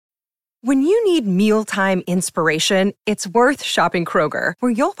When you need mealtime inspiration, it's worth shopping Kroger,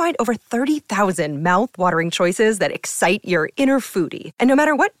 where you'll find over 30,000 mouth-watering choices that excite your inner foodie. And no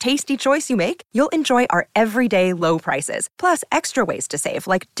matter what tasty choice you make, you'll enjoy our everyday low prices, plus extra ways to save,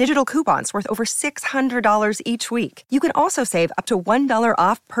 like digital coupons worth over $600 each week. You can also save up to $1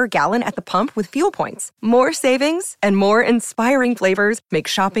 off per gallon at the pump with fuel points. More savings and more inspiring flavors make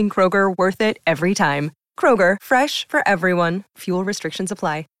shopping Kroger worth it every time. Kroger, fresh for everyone. Fuel restrictions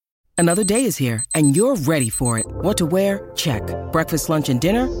apply. Another day is here, and you're ready for it. What to wear? Check. Breakfast, lunch, and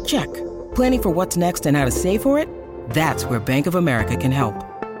dinner? Check. Planning for what's next and how to save for it? That's where Bank of America can help.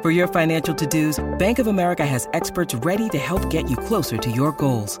 For your financial to-dos, Bank of America has experts ready to help get you closer to your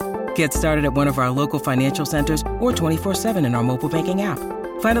goals. Get started at one of our local financial centers or 24/7 in our mobile banking app.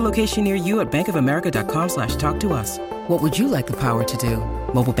 Find a location near you at bankofamerica.com/talktous. What would you like the power to do?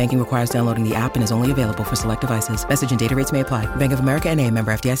 Mobile banking requires downloading the app and is only available for select devices. Message and data rates may apply. Bank of America N.A.,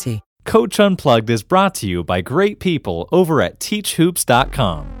 member FDIC. Coach Unplugged is brought to you by great people over at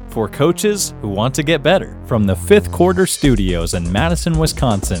teachhoops.com for coaches who want to get better. From the Fifth Quarter Studios in Madison,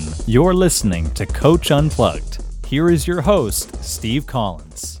 Wisconsin, you're listening to Coach Unplugged. Here is your host, Steve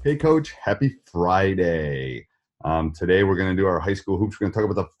Collins. Hey, Coach. Happy Friday. Today we're going to do our high school hoops. We're going to talk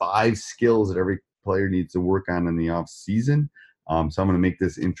about the 5 skills that every player needs to work on in the off season. So I'm going to make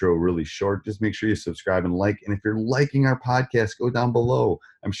this intro really short. Just make sure you subscribe and like. And if you're liking our podcast, go down below.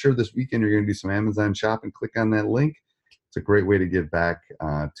 I'm sure this weekend you're going to do some Amazon shopping. Click on that link. It's a great way to give back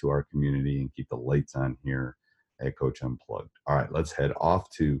to our community and keep the lights on here at Coach Unplugged. All right, let's head off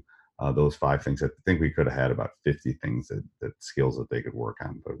to those 5 things. I think we could have had about 50 things that skills that they could work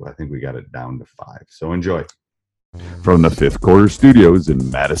on, but I think we got it down to 5. So enjoy. From the Fifth Quarter Studios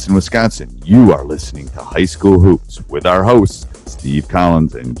in Madison, Wisconsin, you are listening to High School Hoops with our hosts, Steve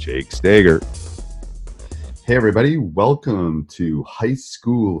Collins and Jake Stager. Hey, everybody. Welcome to High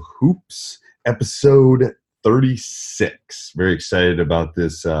School Hoops, episode 36. Very excited about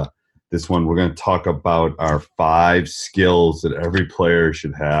this one. We're going to talk about our 5 skills that every player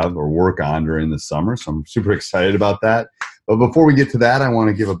should have or work on during the summer. So I'm super excited about that. But before we get to that, I want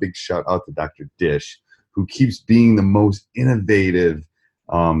to give a big shout out to Dr. Dish, who keeps being the most innovative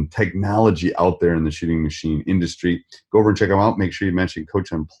technology out there in the shooting machine industry. Go over and check them out. Make sure you mention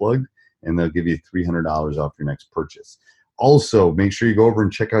Coach Unplugged, and they'll give you $300 off your next purchase. Also, make sure you go over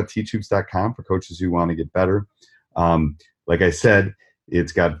and check out teachhoops.com for coaches who want to get better. Like I said,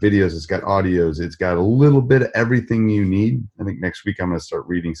 it's got videos, it's got audios, it's got a little bit of everything you need. I think next week I'm going to start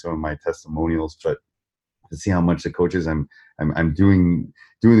reading some of my testimonials, but to see how much the coaches I'm doing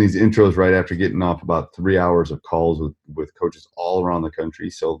these intros right after getting off about 3 hours of calls with coaches all around the country.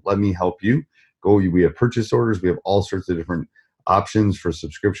 So let me help you. We have purchase orders. We have all sorts of different options for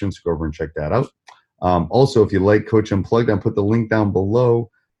subscriptions. Go over and check that out. Also, if you like Coach Unplugged, I'll put the link down below,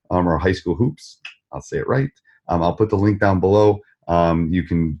 or High School Hoops. I'll say it right. I'll put the link down below. You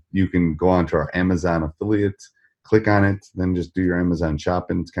can go onto our Amazon affiliate, click on it, then just do your Amazon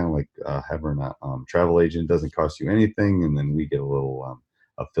shopping. It's kind of like having a travel agent. It doesn't cost you anything, and then we get a little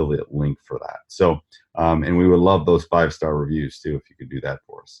affiliate link for that. So, and we would love those 5-star reviews too, if you could do that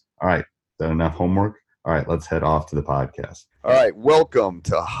for us. All right, is that enough homework? All right, let's head off to the podcast. All right, welcome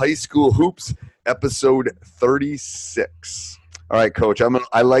to High School Hoops, episode 36. All right, Coach,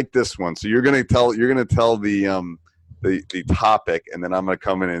 I like this one. So you're gonna tell the topic, and then I'm going to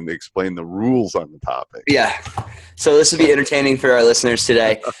come in and explain the rules on the topic. Yeah. So this will be entertaining for our listeners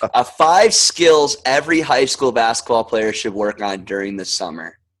today. 5 skills every high school basketball player should work on during the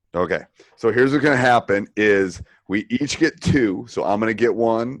summer. Okay. So here's what's going to happen is we each get 2. So I'm going to get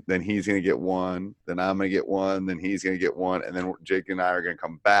 1, then he's going to get 1, then I'm going to get 1, then he's going to get 1, and then Jake and I are going to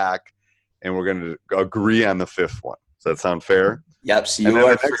come back, and we're going to agree on the 5th one. Does that sound fair? Yep. So and then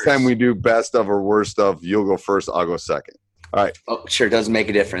the next time we do best of or worst of, you'll go first, I'll go second. All right. Oh, sure. Doesn't make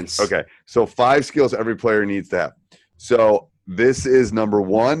a difference. Okay. So 5 skills every player needs to have. So this is number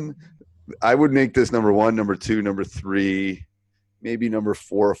 1. I would make this number 1, number 2, number 3, maybe number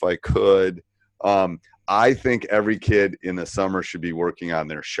 4 if I could. I think every kid in the summer should be working on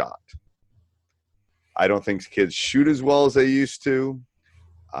their shot. I don't think kids shoot as well as they used to.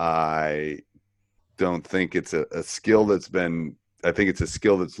 I don't think it's a skill that's been – I think it's a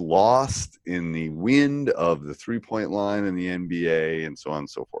skill that's lost in the wind of the three-point line in the NBA and so on and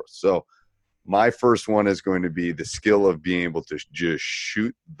so forth. So my first one is going to be the skill of being able to just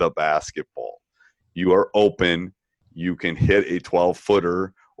shoot the basketball. You are open. You can hit a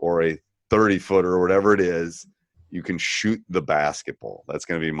 12-footer or a 30-footer or whatever it is. You can shoot the basketball. That's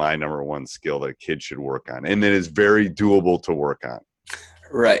going to be my number 1 skill that a kid should work on. And it is very doable to work on.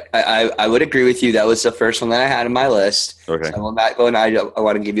 Right. I would agree with you. That was the first one that I had on my list. Okay. So I went back and I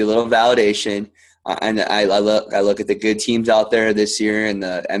want to give you a little validation. And I look at the good teams out there this year in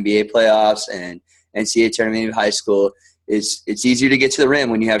the NBA playoffs and NCAA tournament in high school. It's easier to get to the rim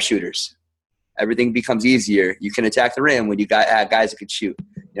when you have shooters. Everything becomes easier. You can attack the rim when you got guys that can shoot.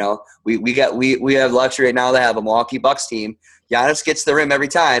 You know, we have luxury right now to have a Milwaukee Bucks team. Giannis gets to the rim every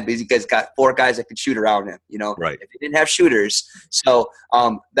time because he's got 4 guys that can shoot around him, you know, right. If he didn't have shooters. So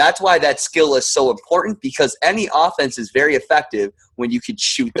that's why that skill is so important, because any offense is very effective when you can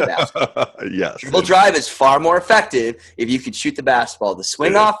shoot the basketball. Yes. Dribble drive is far more effective if you can shoot the basketball. The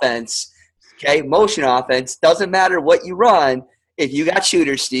swing offense, okay, motion offense, doesn't matter what you run. If you got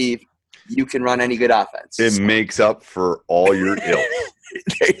shooters, Steve, you can run any good offense. It makes up for all your ills.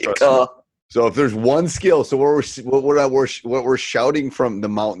 There you go. So if there's one skill, so what we're shouting from the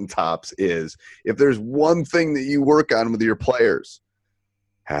mountaintops is, if there's one thing that you work on with your players,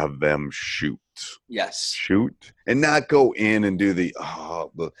 have them shoot. Yes. Shoot and not go in and do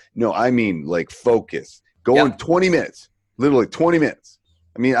no, I mean like focus. Go in 20 minutes, literally 20 minutes.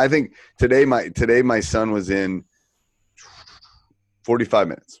 I mean, I think today my son was in 45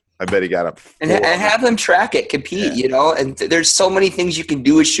 minutes. I bet he got up. And have them track it, compete, you know. And there's so many things you can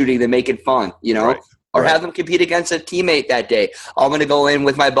do with shooting that make it fun, you know. Right. Or have them compete against a teammate that day. I'm going to go in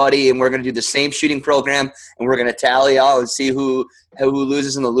with my buddy, and we're going to do the same shooting program, and we're going to tally all and see who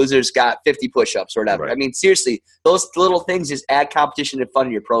loses, and the losers got 50 push-ups or whatever. Right. I mean, seriously, those little things just add competition and fun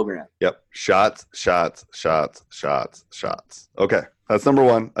to your program. Yep. Shots. Okay. That's number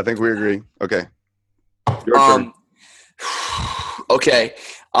 1. I think we agree. Okay. Your turn. Okay.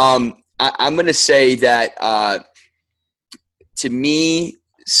 I'm going to say that to me,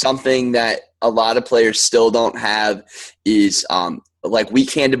 something that a lot of players still don't have is like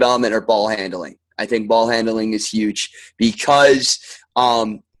weak hand development or ball handling. I think ball handling is huge because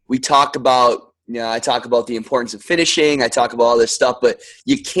we talk about, I talk about the importance of finishing. I talk about all this stuff, but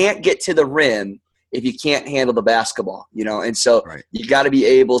you can't get to the rim if you can't handle the basketball, you know? And so you got to be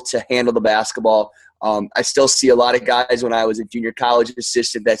able to handle the basketball. I still see a lot of guys when I was a junior college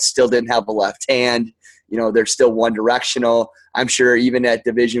assistant that still didn't have a left hand. You know, they're still one directional. I'm sure even at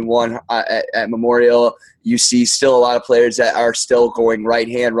Division I at Memorial, you see still a lot of players that are still going right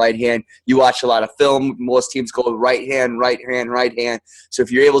hand. You watch a lot of film. Most teams go right hand. So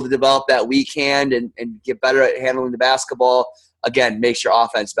if you're able to develop that weak hand and get better at handling the basketball, again, makes your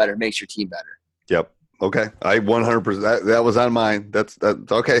offense better, makes your team better. Yep. Okay. I 100%. That was on mine. That's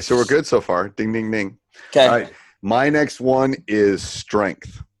okay. So we're good so far. Ding, ding, ding. Okay. All right. My next one is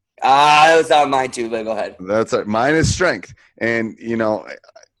strength. That was on mine too, but go ahead. That's it. Mine is strength. And, you know,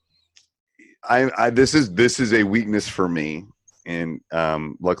 this is a weakness for me. And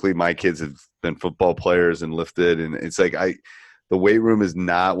luckily my kids have been football players and lifted. And it's like the weight room is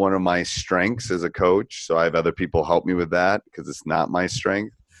not one of my strengths as a coach. So I have other people help me with that because it's not my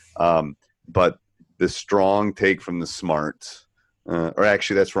strength. But the strong take from the smart, or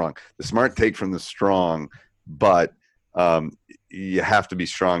actually that's wrong. The smart take from the strong, but you have to be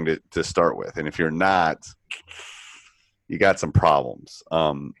strong to start with. And if you're not, you got some problems.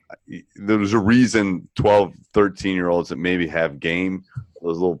 There's a reason 12, 13-year-olds that maybe have game,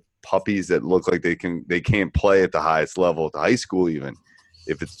 those little puppies that look like they can't play at the highest level at the high school even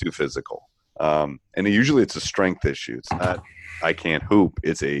if it's too physical. And usually it's a strength issue. It's not I can't hoop.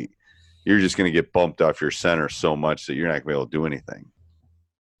 You're just going to get bumped off your center so much that you're not going to be able to do anything.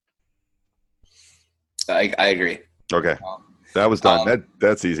 I agree. Okay. That was done.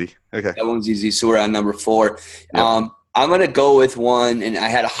 That's easy. Okay. That one's easy. So we're on number 4. Yep. I'm going to go with one, and I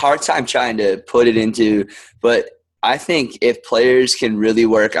had a hard time trying to put it into, but I think if players can really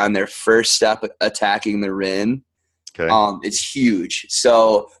work on their first step attacking the rim, it's huge.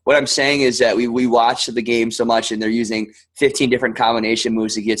 So what I'm saying is that we watch the game so much and they're using 15 different combination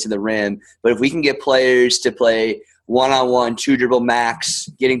moves to get to the rim. But if we can get players to play one-on-one, 2-dribble max,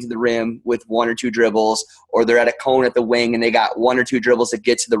 getting to the rim with 1 or 2 dribbles, or they're at a cone at the wing and they got 1 or 2 dribbles to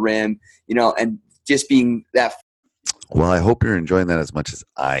get to the rim, you know, and just being that. Well, I hope you're enjoying that as much as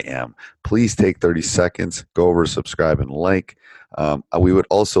I am. Please take 30 seconds, go over, subscribe, and like. We would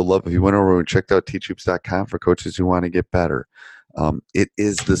also love if you went over and checked out teachhoops.com for coaches who want to get better. It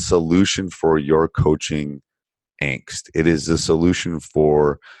is the solution for your coaching angst. It is the solution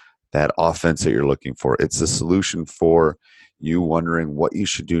for that offense that you're looking for. It's the solution for you wondering what you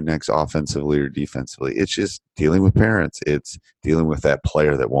should do next offensively or defensively. It's just dealing with parents. It's dealing with that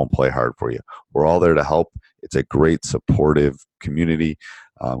player that won't play hard for you. We're all there to help. It's a great supportive community.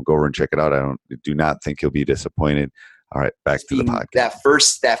 Go over and check it out. I do not think you'll be disappointed. All right, back to the podcast.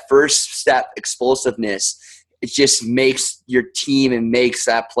 That first step, explosiveness, it just makes your team and makes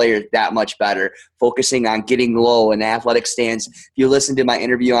that player that much better, focusing on getting low and athletic stance. If you listen to my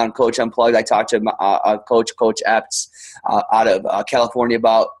interview on Coach Unplugged, I talked to Coach Epps out of California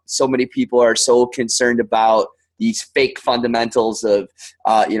about so many people are so concerned about these fake fundamentals of,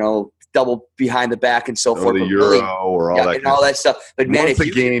 double behind the back and so forth. The Euro or all that. And all that stuff. But man, once a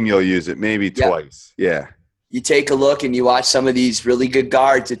game you'll use it, maybe twice. Yeah. You take a look and you watch some of these really good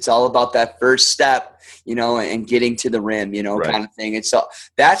guards. It's all about that first step, and getting to the rim, kind of thing. And so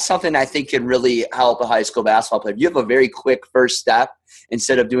that's something I think can really help a high school basketball player. If you have a very quick first step,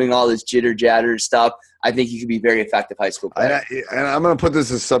 instead of doing all this jitter jatter stuff, I think you can be very effective high school player. And I'm going to put this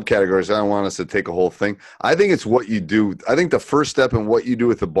as subcategories. I don't want us to take a whole thing. I think it's what you do. I think the first step and what you do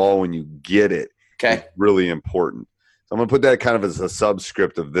with the ball when you get it is really important. So I'm going to put that kind of as a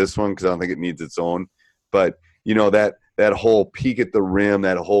subscript of this one because I don't think it needs its own. But, that whole peek at the rim,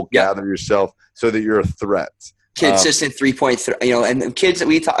 that whole gather yourself so that you're a threat. Consistent 3-point, and kids that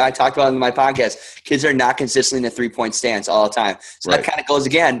I talked about in my podcast, kids are not consistently in a 3-point stance all the time. So that kind of goes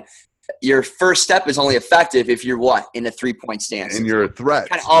again. Your first step is only effective if you're in a 3-point stance. And you're a threat.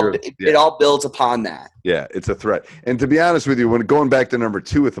 It all builds upon that. Yeah, it's a threat. And to be honest with you, when going back to number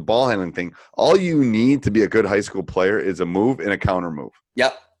 2 with the ball handling thing, all you need to be a good high school player is a move and a counter move.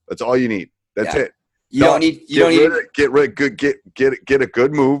 Yep. That's all you need. That's it. You don't need get a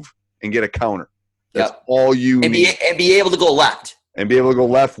good move and get a counter. That's all you need. And be able to go left. And be able to go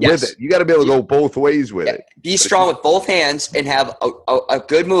left with it. You got to be able to go both ways with it. Be strong with both hands and have a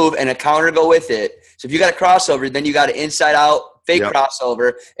good move and a counter to go with it. So if you got a crossover, then you got an inside out fake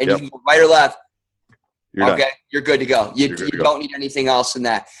crossover, and you can go right or left. You're good to go. You don't need anything else in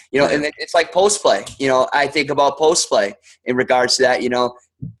that. And it's like post play. I think about post play in regards to that.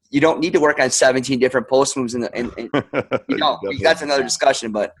 You don't need to work on 17 different post moves. That's another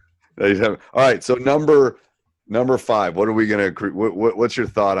discussion. But all right. So number 5. What are we going to agree? What's your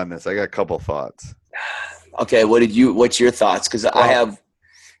thought on this? I got a couple thoughts. Okay. What's your thoughts? Because I have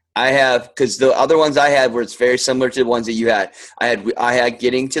because the other ones I had were it's very similar to the ones that you had. I had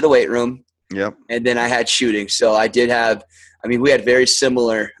getting to the weight room. Yep. And then I had shooting. So I did have. We had very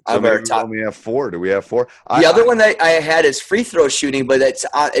similar of our top. We have 4. Do we have 4? The other one that I had is free throw shooting, but it's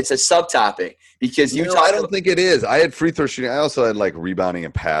a subtopic because I don't think it is. I had free throw shooting. I also had like rebounding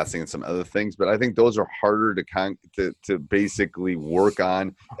and passing and some other things, but I think those are harder to basically work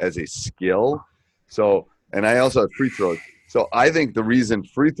on as a skill. So, and I also have free throws. So I think the reason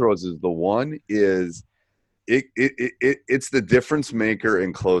free throws is the one is it's the difference maker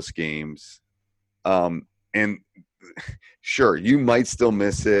in close games, and. Sure, you might still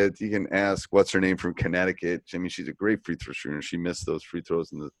miss it. You can ask what's her name from Connecticut. She's a great free throw shooter. She missed those free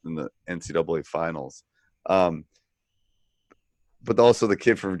throws in the NCAA finals. But also the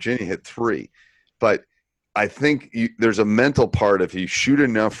kid from Virginia hit 3. But I think there's a mental part. If you shoot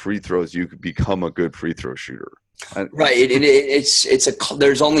enough free throws, you could become a good free throw shooter. Right.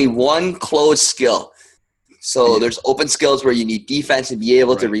 There's only one closed skill. So there's open skills where you need defense and be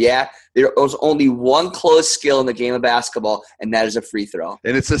able to react. There's only one closed skill in the game of basketball, and that is a free throw.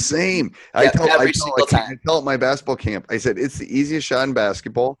 And it's the same. I tell at my basketball camp, I said, it's the easiest shot in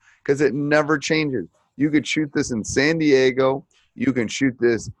basketball because it never changes. You could shoot this in San Diego. You can shoot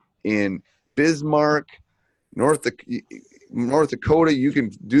this in Bismarck, North Dakota. You can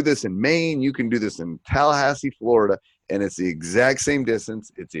do this in Maine. You can do this in Tallahassee, Florida. And it's the exact same distance.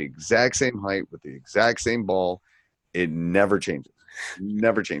 It's the exact same height with the exact same ball. It never changes.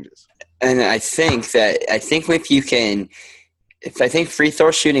 Never changes. And I think free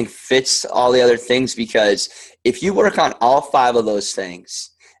throw shooting fits all the other things because if you work on all 5 of those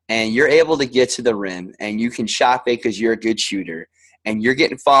things and you're able to get to the rim and you can shot fake because you're a good shooter and you're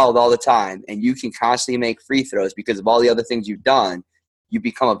getting fouled all the time and you can constantly make free throws because of all the other things you've done, you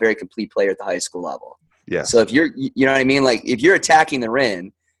become a very complete player at the high school level. Yeah. So if you know what I mean? Like if you're attacking the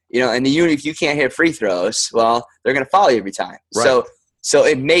rim, and if you can't hit free throws, well, they're going to foul you every time. Right. So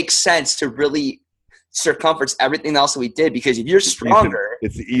it makes sense to really circumference everything else that we did because if you're stronger.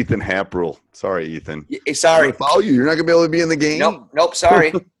 It's the Ethan Happ rule. Sorry, Ethan. Sorry. I'm gonna foul you. You're not going to be able to be in the game. Nope.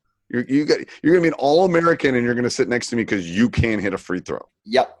 Sorry. You're going to be an All-American and you're going to sit next to me because you can't hit a free throw.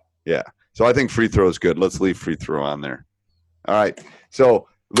 Yep. Yeah. So I think free throw is good. Let's leave free throw on there. All right. So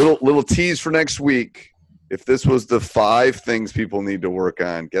little tease for next week. If this was the 5 things people need to work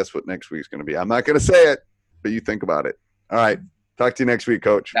on, guess what next week's going to be? I'm not going to say it, but you think about it. All right. Talk to you next week,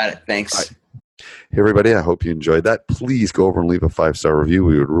 Coach. Got it. Thanks. Right. Hey, everybody. I hope you enjoyed that. Please go over and leave a 5-star review.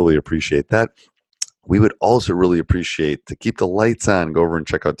 We would really appreciate that. We would also really appreciate to keep the lights on. Go over and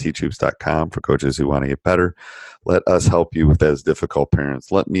check out teachhoops.com for coaches who want to get better. Let us help you with that as difficult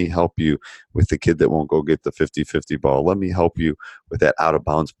parents. Let me help you with the kid that won't go get the 50-50 ball. Let me help you with that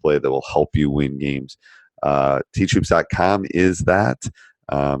out-of-bounds play that will help you win games. Teachhoops.com is that.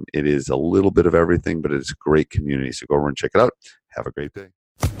 It is a little bit of everything, but it's a great community. So go over and check it out. Have a great day.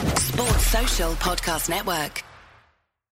 Sports Social Podcast Network.